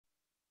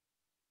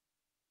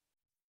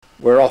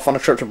We're off on a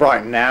trip to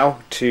Brighton now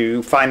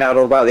to find out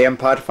all about the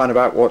Empire, to find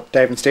out what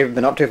Dave and Steve have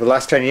been up to for the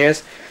last 10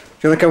 years. Do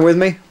you want to come with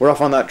me? We're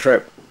off on that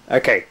trip.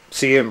 Okay,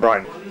 see you in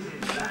Brighton.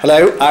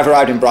 Hello, I've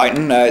arrived in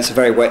Brighton. It's a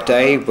very wet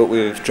day, but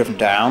we've driven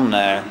down,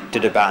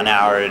 did about an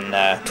hour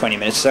and 20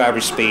 minutes, so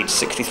average speed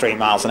 63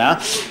 miles an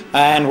hour.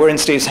 And we're in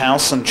Steve's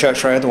house on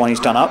Church Road, the one he's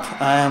done up. Do you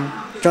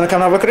want to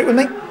come and have a look at it with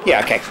me?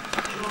 Yeah, okay.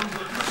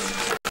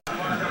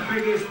 The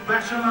biggest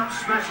smash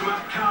 'em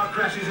up car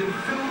crashes in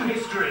film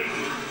history.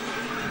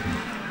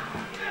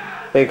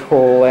 Big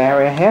hall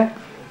area here,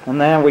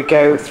 and then we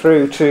go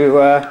through to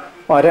well,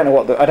 I don't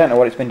know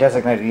what it's been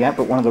designated yet,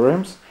 but one of the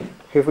rooms.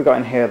 Who have we got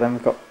in here? Then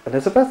we've got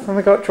Elizabeth and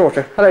we've got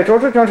Georgia. Hello,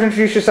 Georgia. Do you want to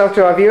introduce yourself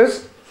to our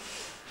viewers?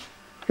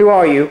 Who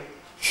are you?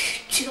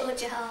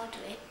 Georgia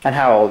Hardwick. And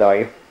how old are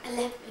you?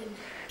 11.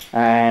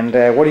 And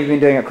what have you been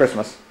doing at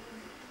Christmas?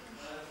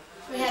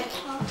 We had a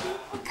party.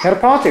 Had a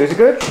party. Was it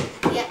good?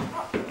 Yeah.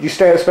 Did you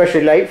stay up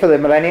especially late for the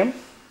millennium?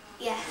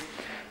 Yeah.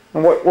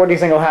 And what do you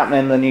think will happen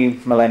in the new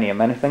millennium?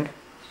 Anything?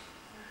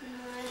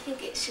 I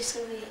think it's just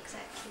going to be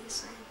exactly the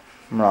same.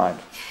 Right.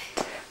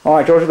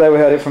 Alright, George, there we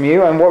heard it from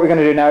you, and what we're going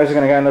to do now is we're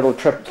going to go on a little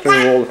trip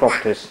through all the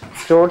properties.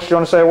 George, do you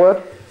want to say a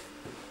word?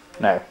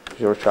 No,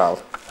 you're a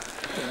child.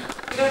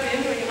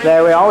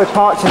 There we are, we're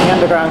parked in the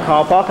underground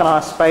car park on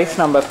our space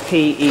number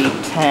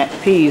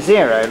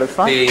P0, looks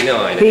like.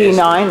 P9.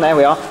 P9, there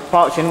we are,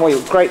 parked in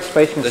great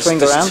space, you can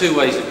swing around. There's two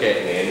ways of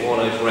getting in, one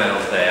is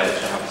round there, which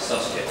I haven't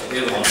sussed yet. The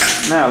other one.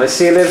 Now, let's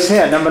see who lives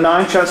here, number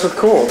 9, Chatsworth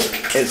Court.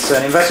 It's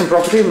an investment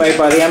property made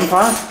by the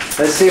Empire.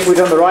 Let's see if we've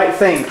done the right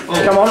thing.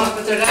 Oh, come on.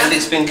 And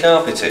it's been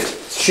carpeted.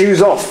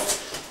 Shoes off.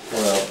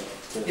 Well,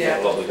 there's not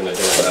a lot we're going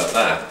to do about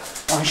that.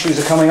 My shoes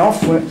are coming off.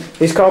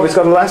 These carpets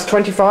got to last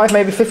 25,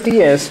 maybe 50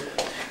 years.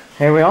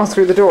 Here we are,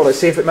 through the door. Let's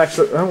see if it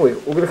matches. Oh,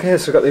 we'll look here.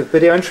 So we've got the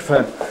video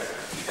introphone.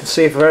 You can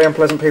see if very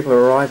unpleasant people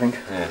are arriving.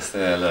 Yes,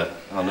 there, look.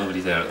 Oh,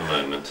 nobody's there at the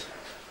moment.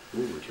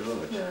 Ooh,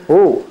 George.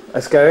 Ooh,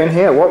 let's go in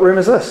here. What room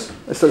is this?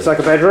 This looks like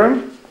a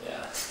bedroom.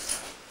 Yeah.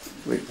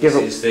 This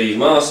is the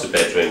master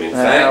bedroom, in fact.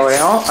 There we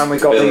are, and we've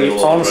got the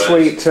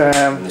ensuite.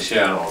 And the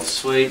shower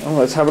ensuite. Oh,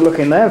 let's have a look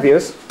in there,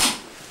 viewers.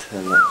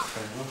 Turn that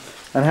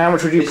off. And how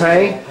much would you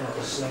pay?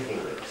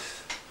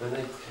 When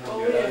they come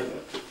over,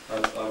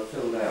 I've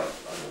filled out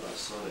that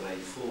side of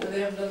A4. They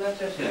haven't done that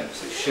yet. Yeah,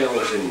 so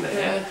shelves in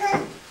there.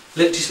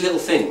 Yeah. Just little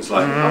things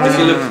like if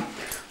you look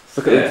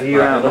at the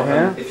view out of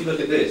here. If you look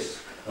at this,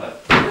 right.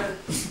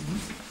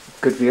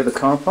 Good view of the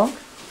car park.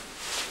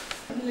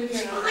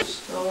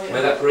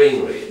 Where that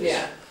greenery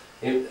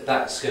is,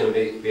 that's going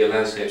to be a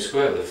landscape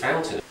square with a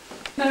fountain.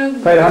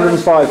 Paid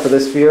 105 for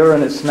this viewer,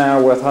 and it's now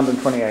worth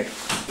 128.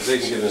 Because they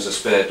can give us a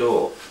spare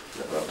door.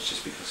 No, that was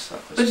just because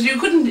that was... But you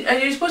couldn't. Are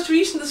you supposed to be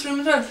using this room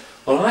as well?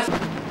 All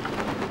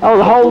Oh,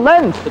 the whole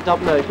length. The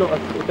double. No, it's not.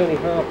 It's only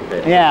half of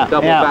it. Yeah.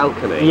 Double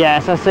balcony.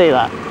 Yes, I see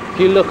that. If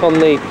you look on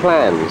the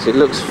plans, it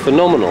looks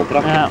phenomenal.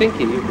 But I keep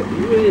thinking you've got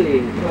really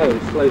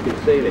enclosed sloping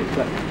ceilings.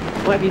 So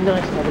it might be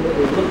nice to have a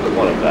little look at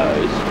one of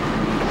those.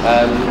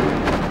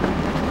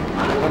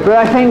 But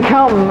I think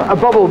a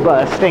bubble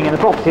bursting in the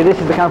property, this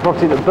is the kind of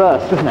property that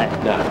bursts, isn't it?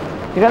 No.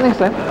 You don't think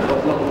so? Is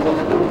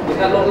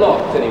that not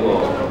locked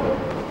anymore?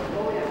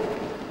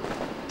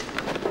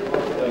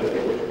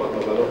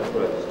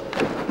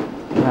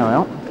 There we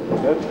are.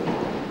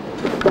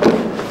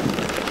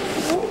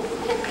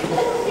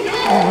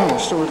 Oh, we're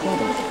still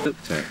recording.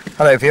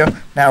 Hello viewer,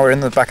 now we're in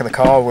the back of the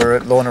car, we're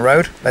at Lorna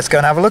Road. Let's go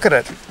and have a look at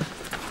it.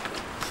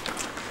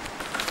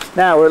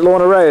 Now we're at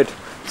Lorna Road.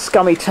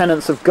 Scummy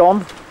tenants have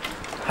gone.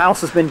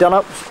 House has been done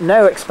up,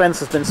 no expense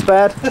has been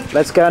spared.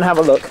 Let's go and have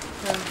a look.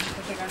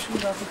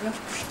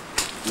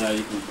 No,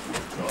 you can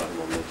drive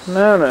on this.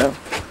 No.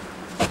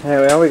 Here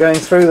we are, we're going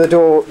through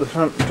the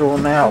front door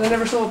now. I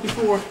never saw it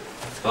before.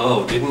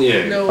 Oh, didn't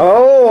you? No.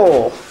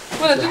 Oh!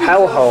 Well, the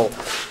hellhole.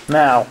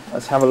 Now,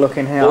 let's have a look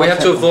in here. What we have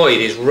to avoid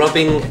is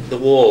rubbing the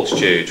walls,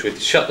 Jude. We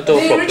shut the door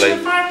properly. The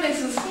original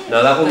fireplaces.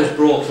 No, that one was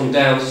brought from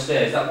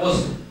downstairs. That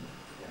wasn't.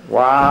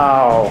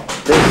 Wow,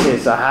 this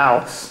is a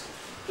house.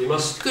 You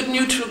must good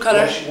neutral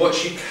colour.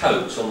 Watch your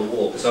coats on the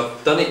wall, because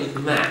I've done it with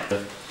matte.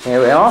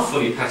 Here we are.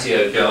 Fully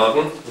patio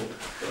garden.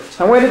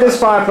 And where did this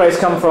fireplace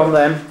come from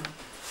then?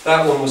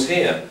 That one was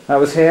here. That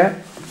was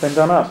here? Been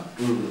done up?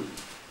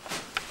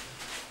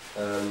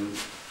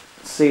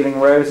 Ceiling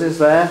roses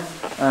there,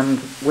 and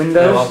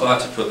windows. No, I'll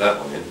have to put that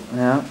one in.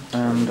 Yeah,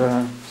 and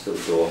still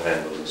door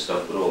handles and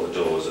stuff, but all the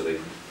doors are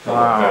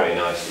wow. very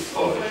nicely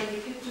polished.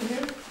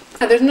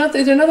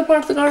 Is there another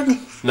part of the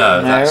garden?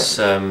 No, that's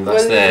well,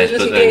 theirs. There's a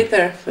little gate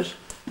there, but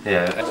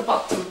yeah. At the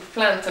bottom,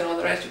 plant and all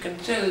the rest, you can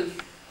still.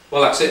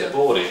 Well, that's it. The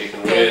borders you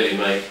can really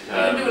make. You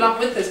can do a lot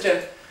with this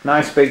too.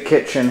 Nice big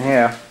kitchen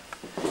here.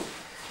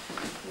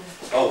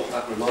 Oh,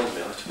 that reminds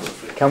me. I have to put a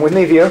fridge. Come with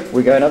me, viewer.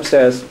 We're going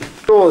upstairs.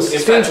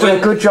 Steve's doing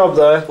a good job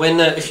though.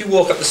 When if you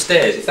walk up the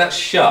stairs, if that's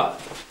shut,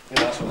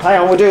 hang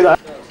on, we'll do that.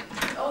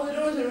 Oh, the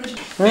doors are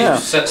original. Yeah.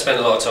 You've spent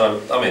a lot of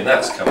time. I mean,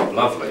 that's come up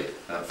lovely.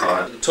 That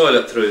fire. The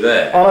toilet through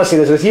there. Honestly,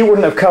 if you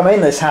wouldn't have come in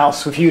this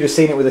house if you'd have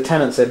seen it with the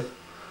tenants in,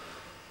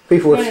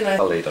 people would. Really nice.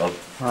 I'll lead on.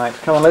 Right,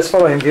 come on, let's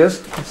follow him,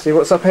 viewers. Let's see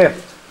what's up here.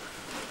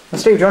 And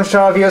Steve, do you want to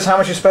tell our viewers how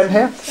much you spent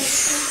here?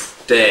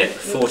 Dead.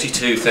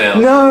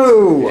 42,000.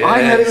 No! Yes.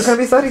 I heard it was going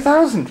to be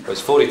 30,000. Well,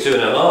 it's 42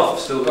 and a half. I've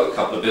still got a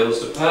couple of bills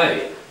to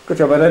pay. Good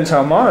job I didn't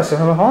tell Morris to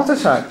have a heart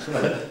attack.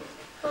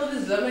 Oh,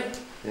 this is lovely.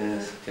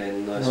 Yes,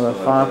 again, nice Well, a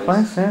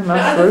fireplace, yeah, And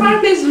nice the room.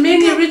 fireplace is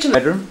mainly original.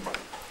 Bedroom.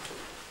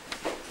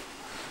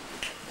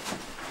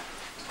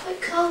 It's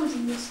quite cold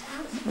in this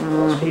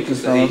house.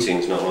 Because the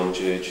heating's not on,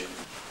 Juge.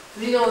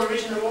 You know, the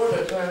original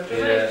order to have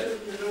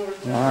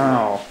Yeah.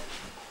 Wow.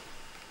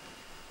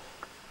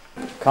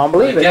 Can't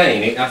believe it.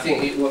 Again, I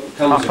think what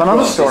comes Half another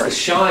across story. is the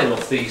shine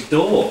off these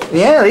doors.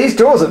 Yeah, these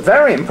doors are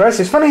very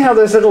impressive. It's funny how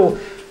those little,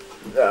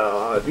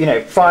 you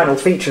know, final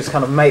features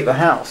kind of make the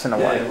house in a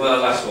way. Yeah,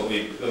 well, that's what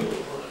we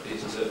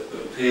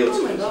appeal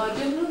Oh my to. god, I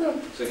didn't know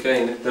that. So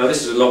again, now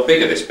this is a lot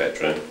bigger, this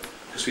bedroom,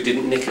 because we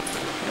didn't nick it.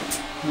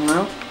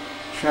 No,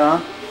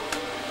 sure.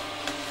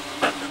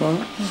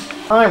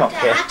 I'm up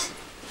here. Dad,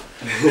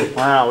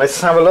 Wow, let's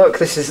have a look.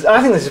 This is,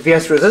 I think this is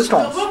pièce de So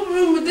résistance. what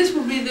room would this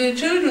would be the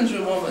children's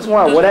room almost?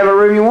 Well, whatever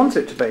room you want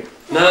it to be.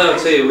 No, I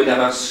tell you, we'd have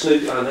our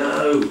snoop. I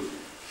know.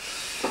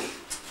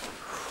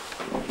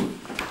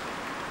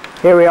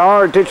 Here we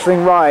are at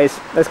Ditchling Rise.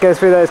 Let's go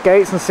through those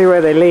gates and see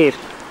where they lead.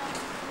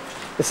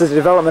 This is a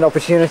development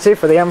opportunity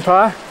for the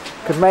Empire.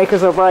 Could make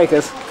us or break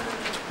us.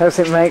 Let's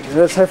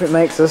hope it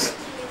makes us.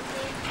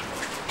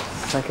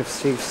 Think of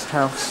Steve's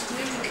house.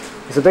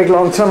 There's a big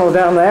long tunnel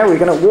down there. We're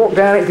going to walk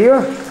down it,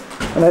 viewer,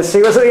 and let's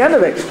see what's at the end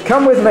of it.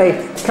 Come with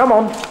me. Come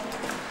on.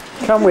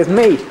 Come with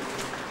me.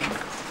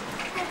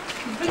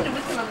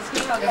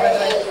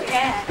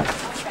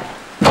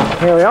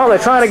 Here we are. They're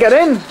trying to get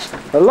in.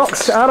 The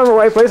lock's out of the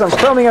way, please. I'm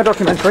filming a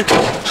documentary.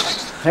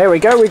 Here we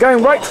go. We're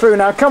going right through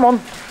now. Come on.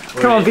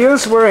 Come on,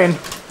 viewers. We're in.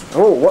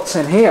 Oh, what's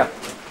in here?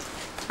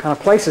 What kind of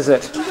place is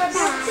it?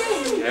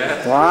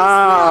 Yeah.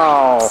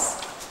 Wow.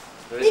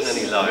 There isn't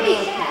any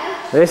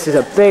light. This is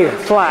a big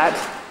flat.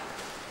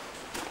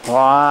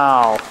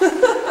 Wow.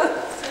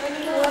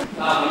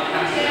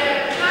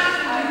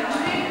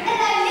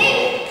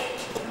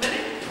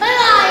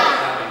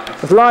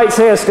 There's lights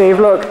here, Steve,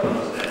 look.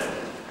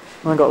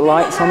 I've got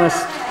lights on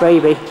this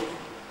baby.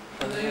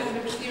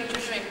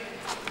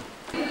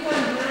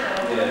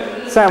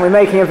 Sam, we're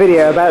making a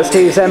video about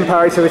Steve's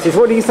Empire activities.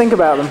 What do you think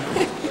about them?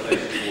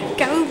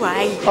 go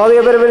away. Are they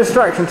a bit of a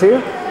distraction to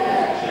you?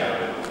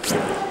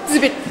 It's a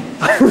bit.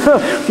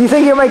 Do you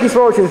think you'll make his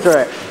fortune through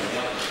it?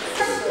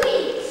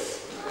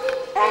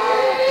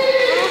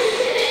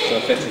 So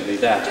effectively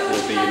that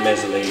will be your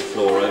mezzanine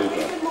floor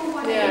over.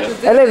 Yeah.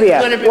 Olivia,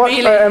 It's gonna be what,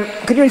 really-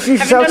 could you introduce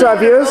Have yourself to our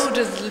you done viewers? roads?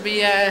 It'll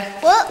be,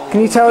 What?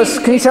 Can you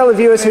tell the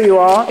viewers who you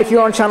are? If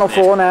you're on Channel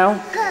 4 now,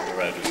 The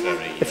road was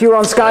very... if you're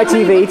on Sky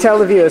TV, tell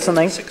the viewers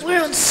something.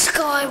 We're on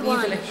Sky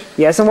 1.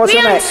 Yes, and what's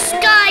your We're on name?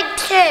 Sky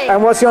 2.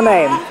 And what's your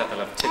name?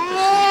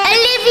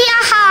 Olivia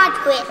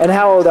Hardwick. And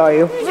how old are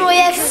you? Roy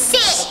Evans.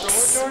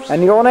 6.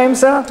 And your name,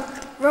 sir?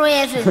 Roy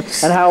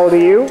Evans. And how old are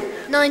you?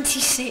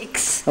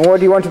 96. And what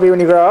do you want to be when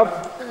you grow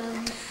up?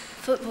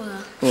 Footballer.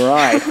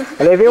 Right.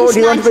 Olivia, what do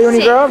you want to be when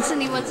you grow up?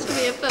 And he wants to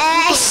be a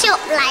footballer. Shop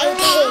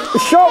lady. A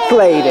shop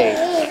lady.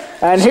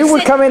 And who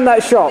would come in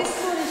that shop?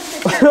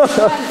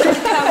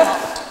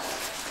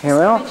 Here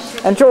we are.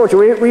 And Georgia,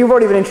 we've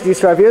already been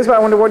introduced to our viewers, but I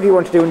wonder what do you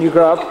want to do when you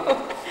grow up?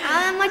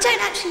 I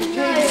don't actually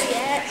know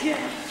yet.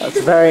 That's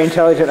a very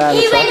intelligent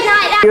answer. He went like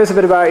that. Tell us a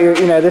bit about you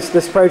know,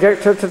 this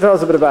project. Tell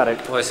us a bit about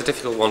it. Well, it's a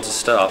difficult one to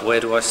start. Where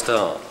do I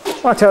start?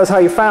 Well, tell us how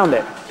you found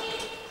it.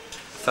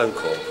 Phone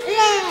call.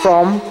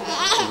 From?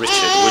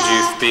 Richard, would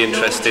you be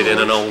interested in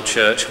an old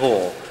church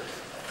hall?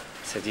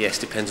 I said yes,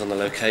 depends on the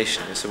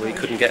location. So we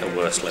couldn't get a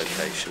worse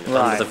location.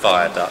 Right. Under the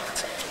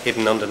viaduct,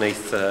 hidden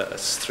underneath a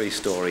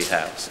 3-storey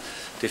house.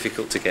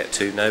 Difficult to get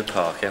to, no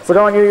parking. But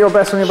aren't you your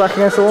best when you're back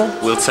against the wall?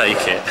 We'll take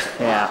it.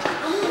 Yeah.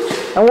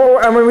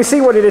 And when we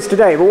see what it is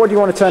today, but what do you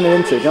want to turn it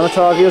into? Do you want to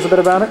tell our viewers a bit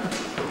about it?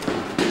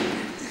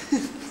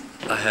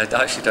 I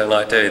actually don't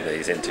like doing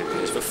these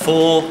interviews, but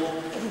 4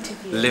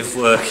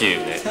 live-work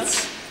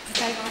units.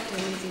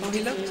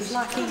 He looks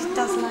like he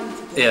does loads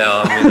of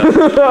Yeah, I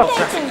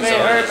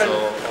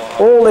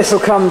mean... All this will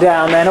come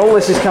down then, all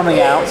this is coming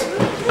out.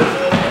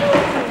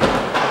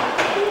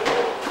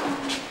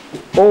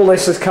 All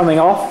this is coming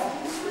off.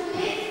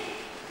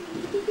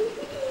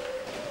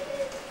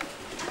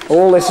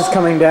 All this is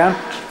coming down.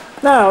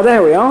 Now,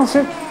 there we are.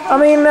 So, I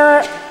mean,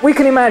 we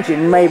can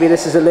imagine maybe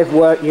this is a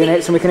live-work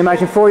units, and we can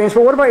imagine 4 units,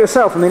 but what about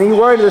yourself? I mean, are you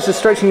worried this is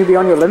stretching you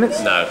beyond your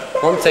limits? No.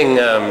 One thing,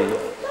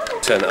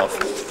 turn it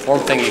off. One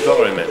thing you've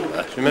got to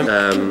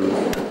remember,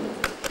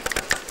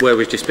 where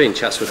we've just been,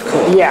 Chatsworth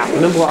Court. Yeah.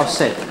 Remember what I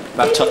said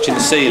about touching the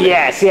ceiling?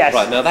 Yes, yes.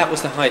 Right, now that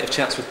was the height of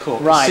Chatsworth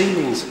Court. Right. The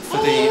ceilings for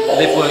the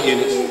live-work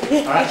units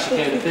are actually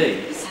going to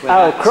be...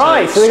 Oh,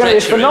 Christ, so they're going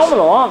to be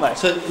phenomenal, aren't they?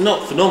 So,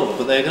 not phenomenal,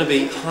 but they're going to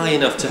be high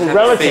enough to have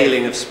Relative. a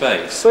feeling of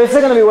space. So if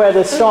they're going to be where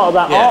the start of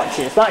that Yeah. arch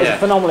is, that is Yeah. a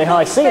phenomenally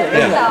high ceiling,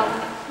 isn't it?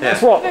 Yeah.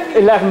 It's what,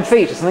 11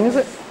 feet or something, is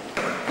it?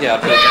 Yeah, I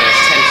put it down as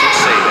 10-foot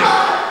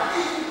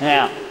ceiling.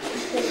 Yeah.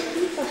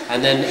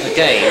 And then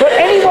again... But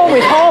anyone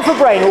with half a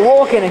brain will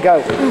walk in and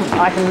go,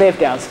 I can live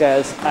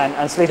downstairs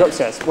and sleep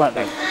upstairs, won't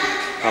they?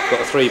 I've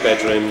got a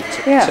 3-bedroom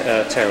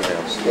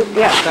townhouse.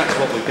 Yeah. That's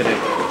what we're going to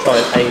try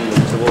and aim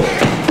them towards.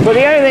 But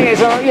the only thing is,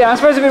 yeah, I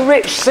suppose if we're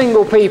rich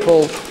single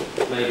people.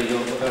 Maybe you'll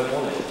don't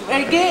want it.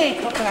 Very gay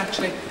couple,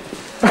 actually.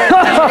 You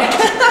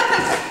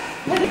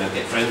know,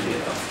 get friendly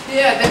enough.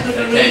 Yeah, they could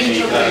Occasionally arrange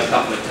you got a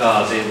couple of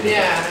cars in.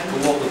 Yeah.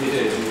 Well, what would we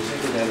do? We'll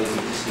take them down these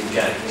existing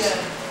gates.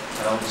 Yeah.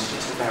 And I'll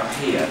just about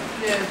here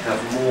have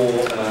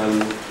more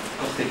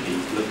gothic-y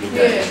looking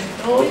gates.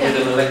 Oh, With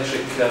an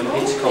electric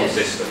intercom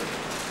system.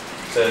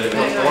 So,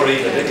 or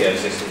even a video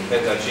system,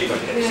 depends how cheap I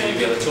get. So you'll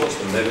be able to talk to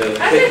them, they'll be able to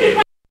click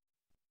in.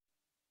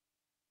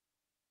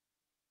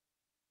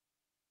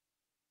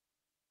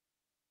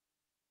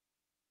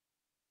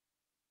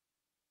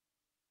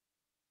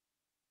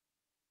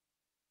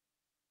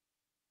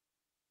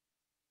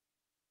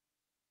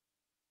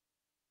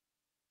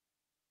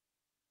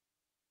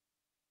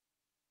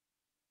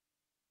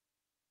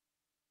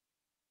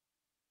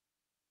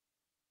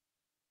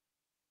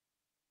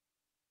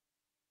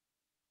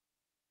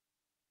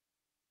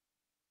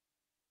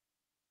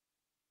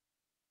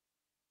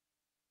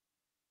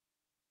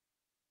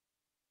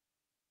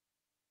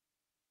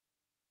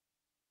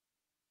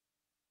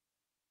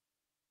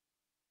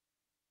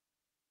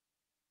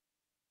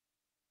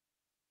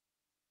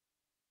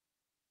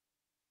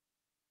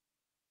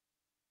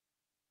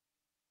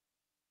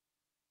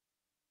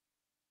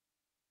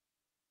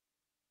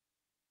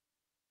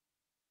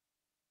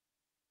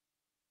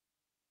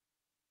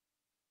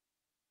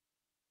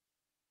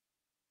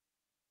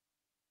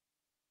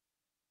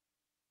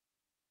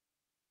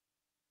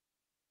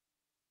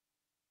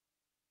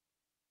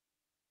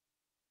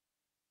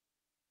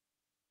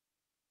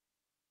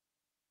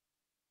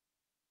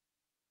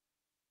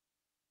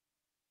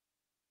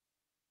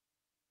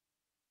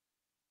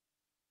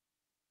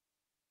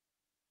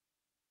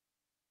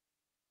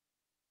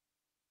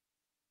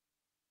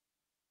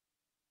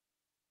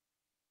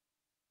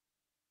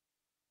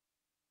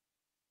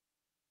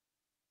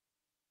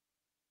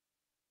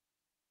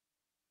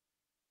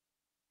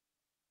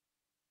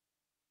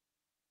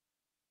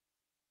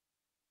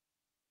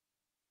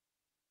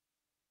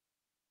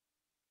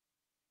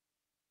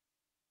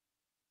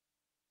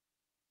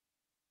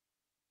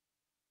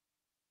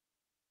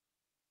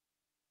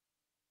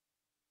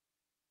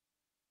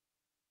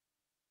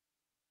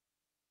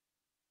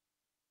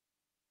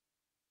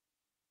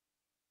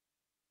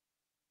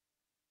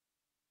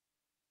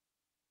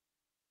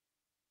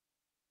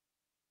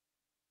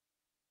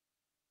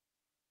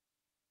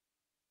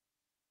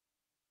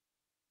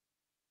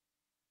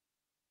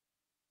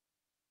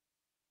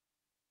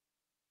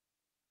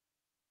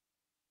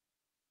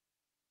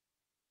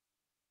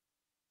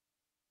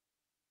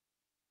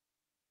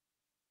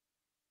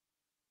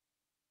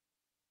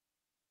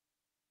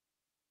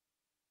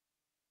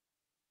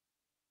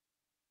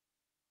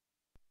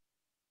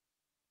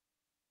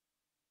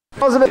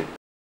 Positive.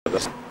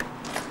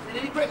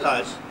 Any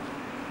bricklayers?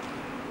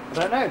 I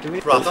don't know, do we?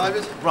 Rough,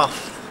 David? Rough.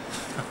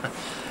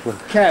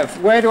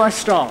 Kev, where do I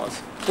start?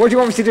 What do you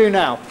want me to do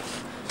now?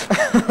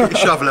 Get your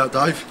shovel out,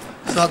 Dave.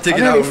 Start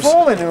digging I'm nearly holes.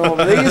 falling in all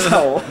of these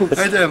holes.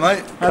 How you doing,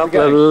 mate? A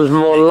couple of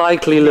more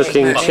likely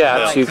looking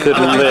chaps you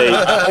couldn't meet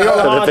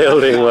for the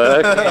building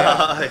work.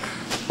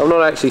 I'm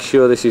not actually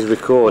sure this is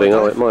recording.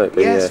 Oh, it might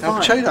be, Yes, yeah.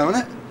 Al Pacino,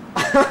 isn't it?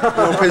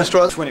 Little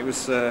pinstripes. When it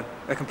was a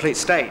complete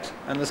state,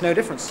 and there's no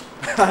difference.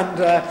 And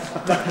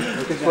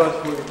it's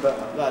worth moving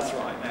better. That's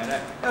right.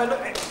 No.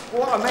 Look,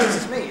 what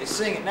amazes me is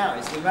seeing it now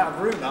is the amount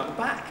of room out the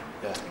back.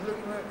 Yeah. Look,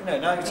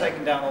 now you're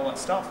taking down all that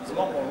stuff. There's a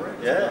lot more room.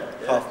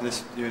 Apart from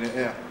this unit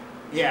here.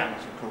 Yeah.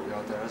 It's a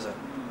courtyard there, is it?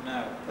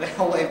 No.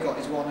 All they've got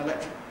is one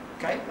electric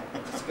cable.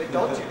 It's a bit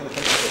dodgy.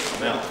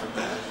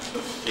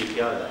 GPO,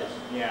 that is.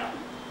 Yeah.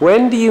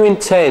 When do you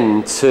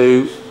intend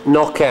to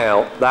knock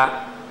out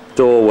that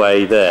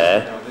doorway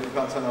there? No, we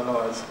can't tell no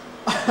lies.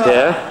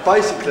 Yeah?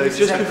 Basically,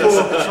 just before...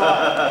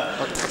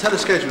 I'll tell the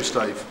schedule,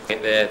 Steve.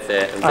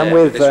 There, and I'm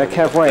with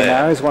Kev Way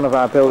now, who's one of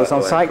our builders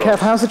on site. Kev,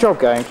 how's the job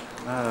going?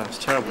 It's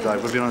terrible,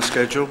 Dave. We've been on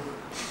schedule.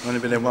 We've only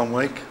been there 1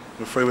 week.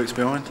 We're 3 weeks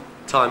behind.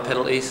 Time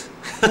penalties.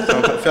 So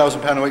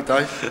 £1,000 a week,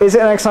 Dave. Is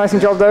it an exciting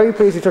job though? You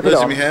pleased you took it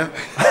Losing on? me hair.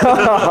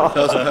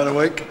 £1,000 a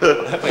week.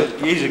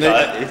 Usually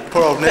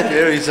Poor old Nick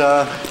here, he's...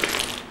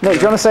 Nick, do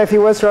you want to say a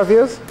few words to our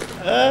viewers?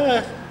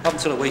 up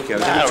until a week ago, it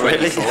was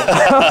only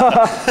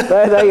 24.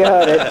 there you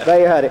heard it. There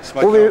you heard it.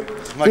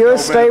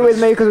 Viewers, stay with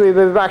me because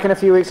we'll be back in a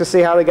few weeks to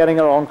see how they're getting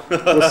along.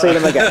 We'll see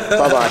them again.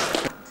 Bye bye.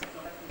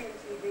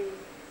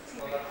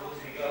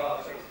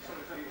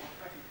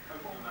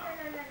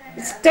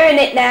 It's doing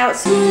it now.